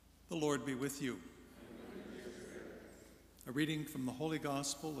The Lord be with you. A reading from the Holy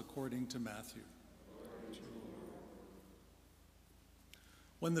Gospel according to Matthew.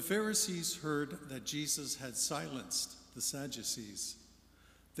 When the Pharisees heard that Jesus had silenced the Sadducees,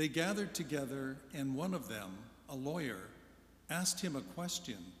 they gathered together, and one of them, a lawyer, asked him a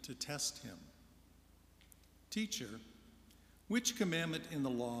question to test him. "Teacher, which commandment in the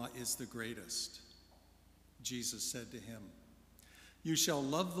law is the greatest?" Jesus said to him, "You shall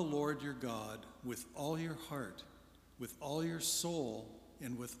love the Lord your God with all your heart, with all your soul,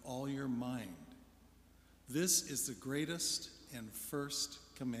 and with all your mind. This is the greatest and first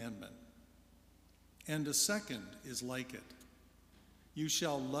commandment. And a second is like it. You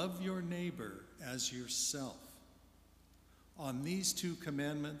shall love your neighbor as yourself. On these two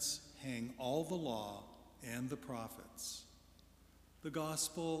commandments hang all the law and the prophets." The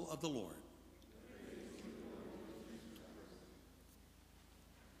Gospel of the Lord.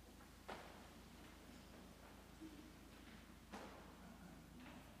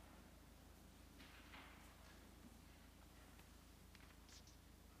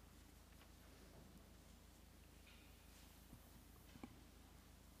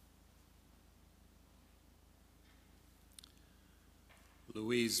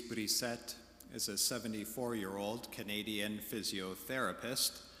 Louise Brissette is a 74-year-old Canadian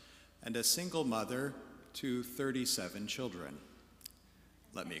physiotherapist and a single mother to 37 children.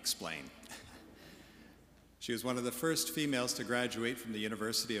 Let me explain. She was one of the first females to graduate from the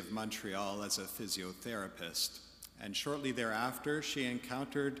University of Montreal as a physiotherapist, and shortly thereafter she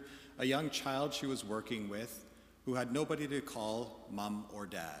encountered a young child she was working with who had nobody to call mom or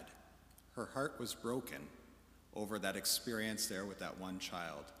dad. Her heart was broken over that experience there with that one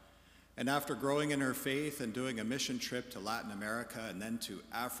child. And after growing in her faith and doing a mission trip to Latin America and then to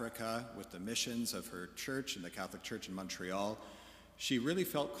Africa with the missions of her church and the Catholic Church in Montreal, she really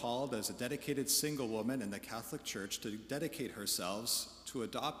felt called as a dedicated single woman in the Catholic Church to dedicate herself to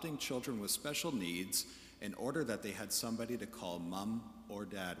adopting children with special needs in order that they had somebody to call mom or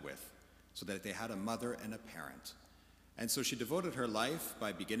dad with, so that they had a mother and a parent. And so she devoted her life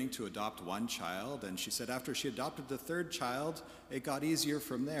by beginning to adopt one child, and she said after she adopted the third child, it got easier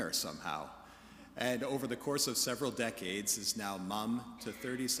from there somehow. And over the course of several decades is now mom to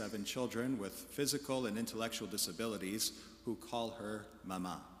 37 children with physical and intellectual disabilities who call her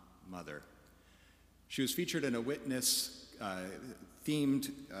mama, mother. She was featured in a witness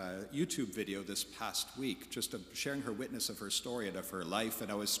themed YouTube video this past week, just sharing her witness of her story and of her life, and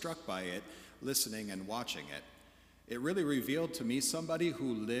I was struck by it, listening and watching it. It really revealed to me somebody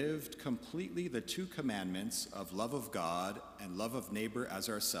who lived completely the two commandments of love of God and love of neighbor as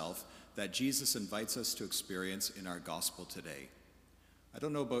ourselves that Jesus invites us to experience in our gospel today. I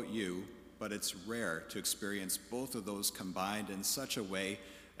don't know about you, but it's rare to experience both of those combined in such a way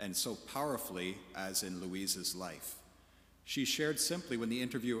and so powerfully as in Louise's life. She shared simply when the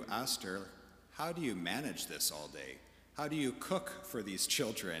interviewer asked her, "How do you manage this all day? How do you cook for these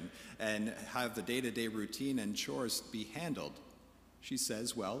children and have the day-to-day routine and chores be handled?" She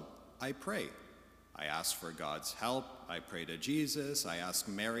says, "Well, I pray. I ask for God's help. I pray to Jesus. I ask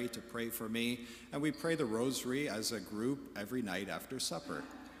Mary to pray for me. And we pray the rosary as a group every night after supper."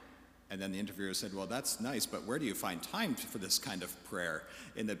 And then the interviewer said, "Well, that's nice, but where do you find time for this kind of prayer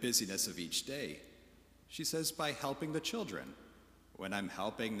in the busyness of each day?" She says, "By helping the children. When I'm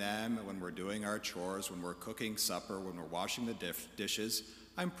helping them, when we're doing our chores, when we're cooking supper, when we're washing the dishes,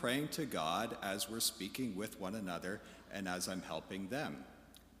 I'm praying to God as we're speaking with one another and as I'm helping them.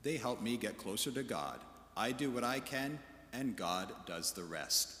 They help me get closer to God. I do what I can, and God does the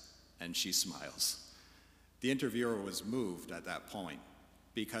rest." And she smiles. The interviewer was moved at that point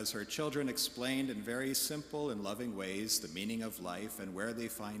because her children explained in very simple and loving ways the meaning of life and where they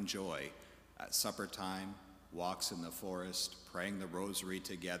find joy at supper time, walks in the forest, praying the rosary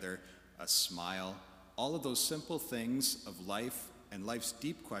together, a smile. All of those simple things of life and life's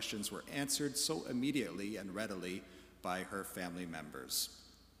deep questions were answered so immediately and readily by her family members.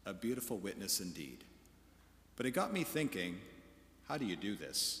 A beautiful witness indeed. But it got me thinking, how do you do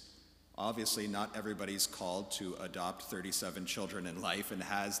this? Obviously, not everybody's called to adopt 37 children in life and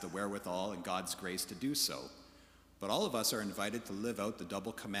has the wherewithal and God's grace to do so. But all of us are invited to live out the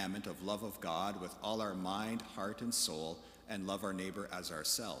double commandment of love of God with all our mind, heart, and soul, and love our neighbor as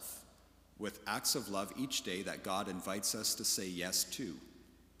ourself, with acts of love each day that God invites us to say yes to,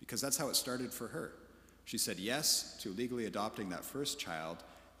 because that's how it started for her. She said yes to legally adopting that first child,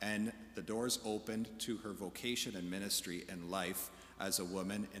 and the doors opened to her vocation and ministry and life as a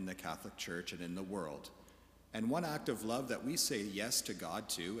woman in the Catholic Church and in the world. And one act of love that we say yes to God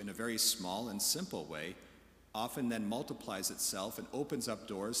to in a very small and simple way often then multiplies itself and opens up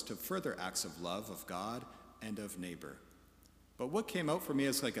doors to further acts of love of God and of neighbor. But what came out for me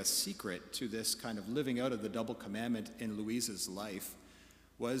as like a secret to this kind of living out of the double commandment in Louise's life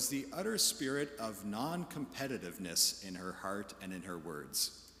was the utter spirit of non-competitiveness in her heart and in her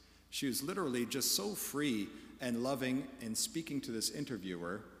words. She was literally just so free and loving in speaking to this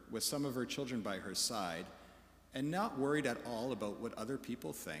interviewer with some of her children by her side, and not worried at all about what other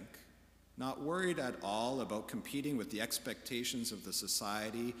people think, not worried at all about competing with the expectations of the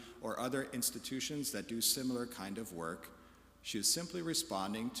society or other institutions that do similar kind of work. She is simply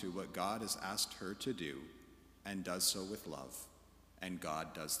responding to what God has asked her to do, and does so with love, and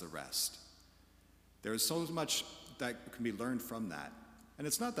God does the rest. There is so much that can be learned from that. And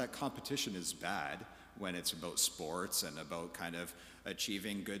it's not that competition is bad when it's about sports and about kind of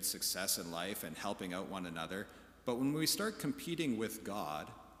achieving good success in life and helping out one another. But when we start competing with God,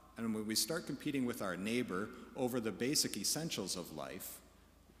 and when we start competing with our neighbor over the basic essentials of life,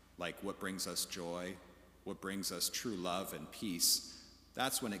 like what brings us joy, what brings us true love and peace,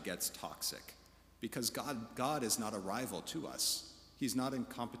 that's when it gets toxic. Because God is not a rival to us. He's not in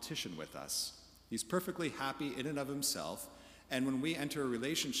competition with us. He's perfectly happy in and of himself, and when we enter a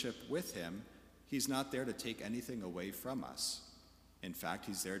relationship with him, he's not there to take anything away from us. In fact,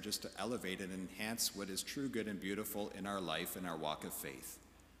 he's there just to elevate and enhance what is true, good, and beautiful in our life and our walk of faith.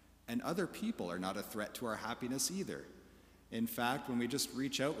 And other people are not a threat to our happiness either. In fact, when we just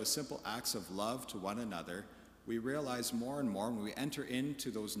reach out with simple acts of love to one another, we realize more and more when we enter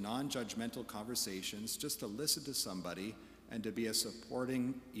into those non-judgmental conversations just to listen to somebody and to be a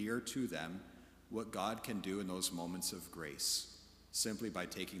supporting ear to them, what God can do in those moments of grace, simply by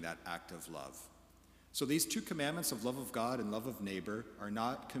taking that act of love. So these two commandments of love of God and love of neighbor are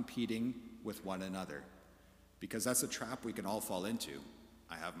not competing with one another, because that's a trap we can all fall into.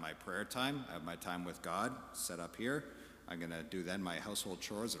 I have my prayer time, I have my time with God set up here. I'm going to do then my household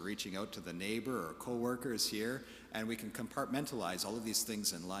chores or reaching out to the neighbor or co-workers here, and we can compartmentalize all of these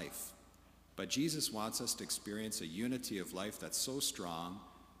things in life. But Jesus wants us to experience a unity of life that's so strong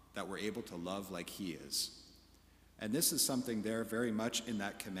that we're able to love like he is. And this is something there very much in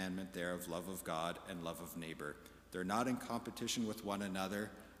that commandment there of love of God and love of neighbor. They're not in competition with one another,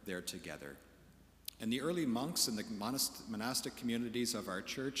 they're together. And the early monks in the monastic communities of our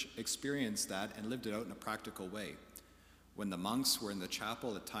church experienced that and lived it out in a practical way. When the monks were in the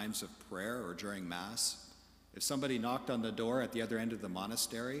chapel at times of prayer or during Mass, if somebody knocked on the door at the other end of the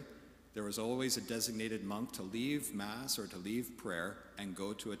monastery, there was always a designated monk to leave Mass or to leave prayer and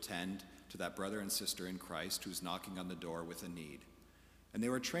go to attend to that brother and sister in Christ who's knocking on the door with a need. And they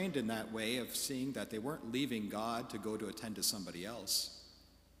were trained in that way of seeing that they weren't leaving God to go to attend to somebody else.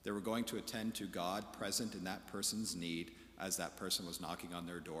 They were going to attend to God present in that person's need as that person was knocking on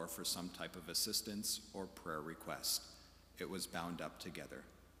their door for some type of assistance or prayer request. It was bound up together.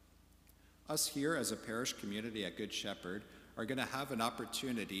 Us here as a parish community at Good Shepherd are going to have an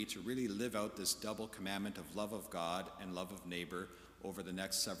opportunity to really live out this double commandment of love of God and love of neighbor over the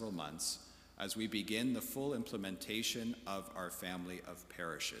next several months as we begin the full implementation of our family of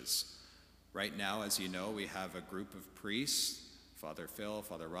parishes. Right now, as you know, we have a group of priests, Father Phil,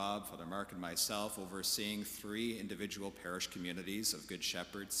 Father Rob, Father Mark, and myself, overseeing 3 individual parish communities of Good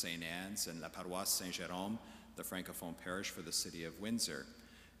Shepherd, St. Anne's, and La Paroisse Saint-Jérôme, the Francophone parish for the city of Windsor.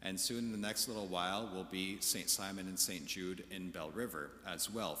 And soon in the next little while will be St. Simon and St. Jude in Bell River as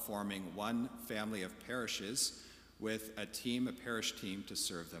well, forming one family of parishes with a parish team to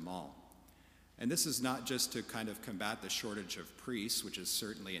serve them all. And this is not just to kind of combat the shortage of priests, which is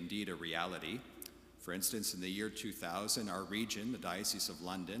certainly indeed a reality. For instance, in the year 2000, our region, the Diocese of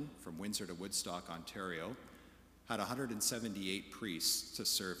London, from Windsor to Woodstock, Ontario, had 178 priests to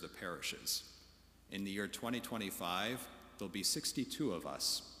serve the parishes. In the year 2025, there'll be 62 of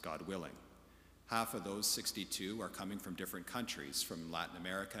us, God willing. Half of those 62 are coming from different countries, from Latin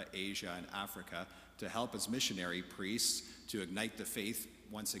America, Asia, and Africa, to help as missionary priests to ignite the faith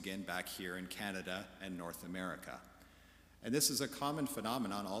once again back here in Canada and North America. And this is a common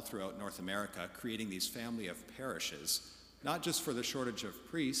phenomenon all throughout North America, creating these family of parishes, not just for the shortage of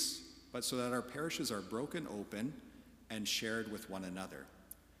priests, but so that our parishes are broken open and shared with one another.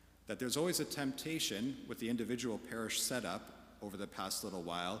 That there's always a temptation with the individual parish setup over the past little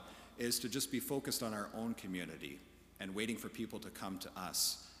while is to just be focused on our own community and waiting for people to come to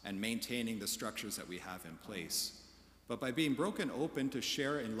us and maintaining the structures that we have in place. But by being broken open to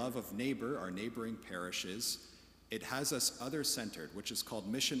share in love of neighbor, our neighboring parishes, it has us other-centered, which is called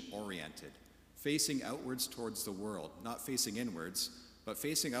mission-oriented, facing outwards towards the world, not facing inwards, but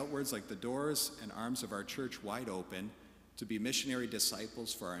facing outwards like the doors and arms of our church wide open to be missionary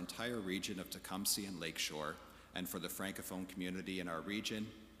disciples for our entire region of Tecumseh and Lakeshore, and for the Francophone community in our region,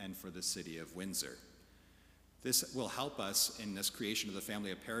 and for the city of Windsor. This will help us in this creation of the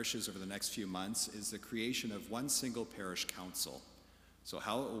family of parishes over the next few months is the creation of one single parish council. So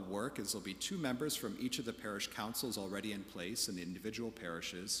how it will work is there'll be 2 members from each of the parish councils already in place in the individual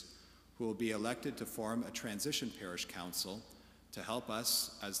parishes who will be elected to form a transition parish council to help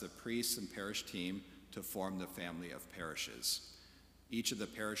us as the priests and parish team to form the family of parishes. Each of the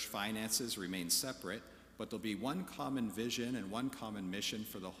parish finances remain separate, but there'll be one common vision and one common mission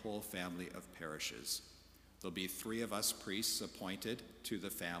for the whole family of parishes. There'll be 3 of us priests appointed to the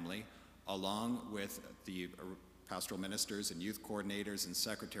family, along with the pastoral ministers and youth coordinators and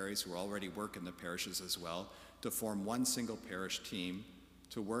secretaries who already work in the parishes as well, to form one single parish team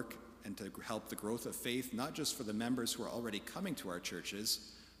to work and to help the growth of faith, not just for the members who are already coming to our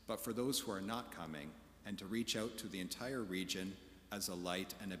churches, but for those who are not coming, and to reach out to the entire region as a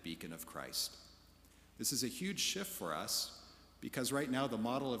light and a beacon of Christ. This is a huge shift for us because right now the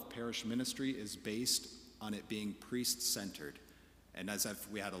model of parish ministry is based on it being priest-centered. And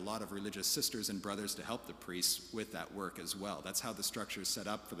we had a lot of religious sisters and brothers to help the priests with that work as well. That's how the structure is set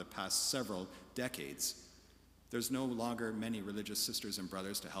up for the past several decades. There's no longer many religious sisters and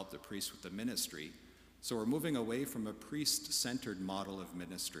brothers to help the priests with the ministry. So we're moving away from a priest-centered model of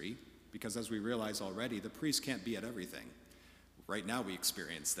ministry because, as we realize already, the priest can't be at everything. Right now we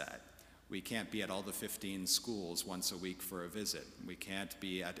experience that. We can't be at all the 15 schools once a week for a visit. We can't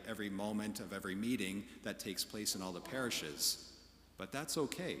be at every moment of every meeting that takes place in all the parishes. But that's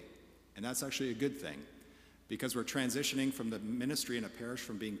okay, and that's actually a good thing, because we're transitioning from the ministry in a parish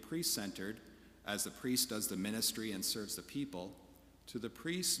from being priest-centered, as the priest does the ministry and serves the people, to the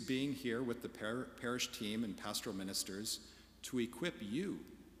priest being here with the parish team and pastoral ministers to equip you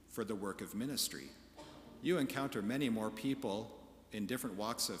for the work of ministry. You encounter many more people in different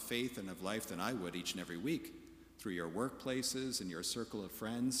walks of faith and of life than I would each and every week, through your workplaces and your circle of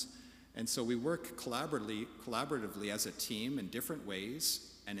friends. And so we work collaboratively as a team in different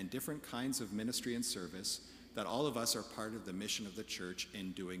ways and in different kinds of ministry and service, that all of us are part of the mission of the church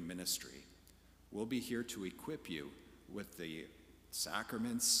in doing ministry. We'll be here to equip you with the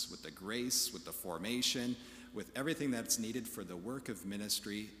sacraments, with the grace, with the formation, with everything that's needed for the work of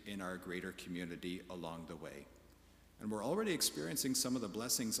ministry in our greater community along the way. And we're already experiencing some of the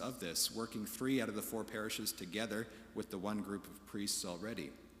blessings of this, working 3 out of the 4 parishes together with the one group of priests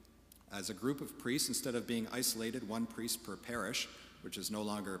already. As a group of priests, instead of being isolated, 1 priest per parish, which is no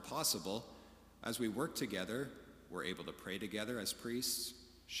longer possible, as we work together, we're able to pray together as priests,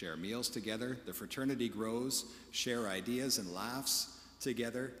 share meals together, the fraternity grows, share ideas and laughs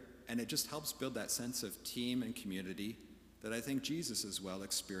together, and it just helps build that sense of team and community that I think Jesus as well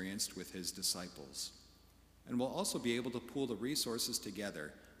experienced with his disciples. And we'll also be able to pool the resources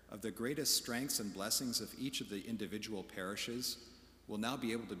together of the greatest strengths and blessings of each of the individual parishes will now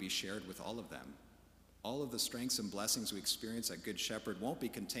be able to be shared with all of them. All of the strengths and blessings we experience at Good Shepherd won't be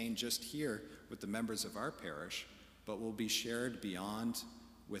contained just here with the members of our parish, but will be shared beyond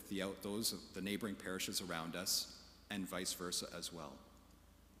with those of the neighboring parishes around us, and vice versa as well.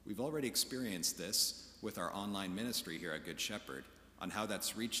 We've already experienced this with our online ministry here at Good Shepherd, on how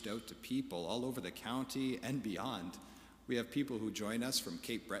that's reached out to people all over the county and beyond. We have people who join us from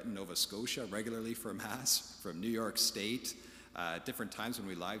Cape Breton, Nova Scotia regularly for Mass, from New York State, different times when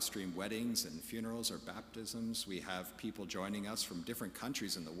we live stream weddings and funerals or baptisms. We have people joining us from different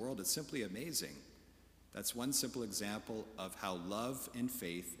countries in the world. It's simply amazing. That's one simple example of how love and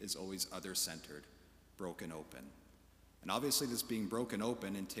faith is always other-centered, broken open. And obviously this being broken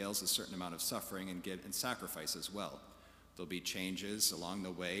open entails a certain amount of suffering and sacrifice as well. There'll be changes along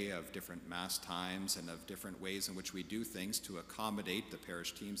the way of different Mass times and of different ways in which we do things to accommodate the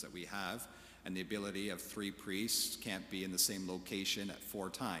parish teams that we have, and the ability of 3 priests can't be in the same location at 4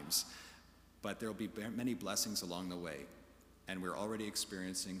 times. But there'll be many blessings along the way, and we're already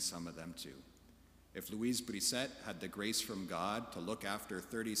experiencing some of them too. If Louise Brissette had the grace from God to look after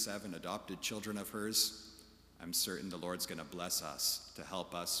 37 adopted children of hers, I'm certain the Lord's going to bless us to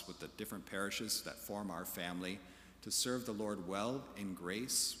help us with the different parishes that form our family, to serve the Lord well in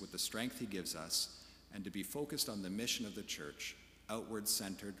grace with the strength he gives us, and to be focused on the mission of the church,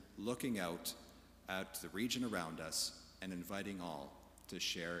 outward-centered, looking out at the region around us and inviting all to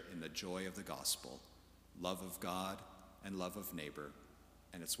share in the joy of the gospel, love of God and love of neighbor,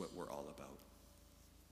 and it's what we're all about.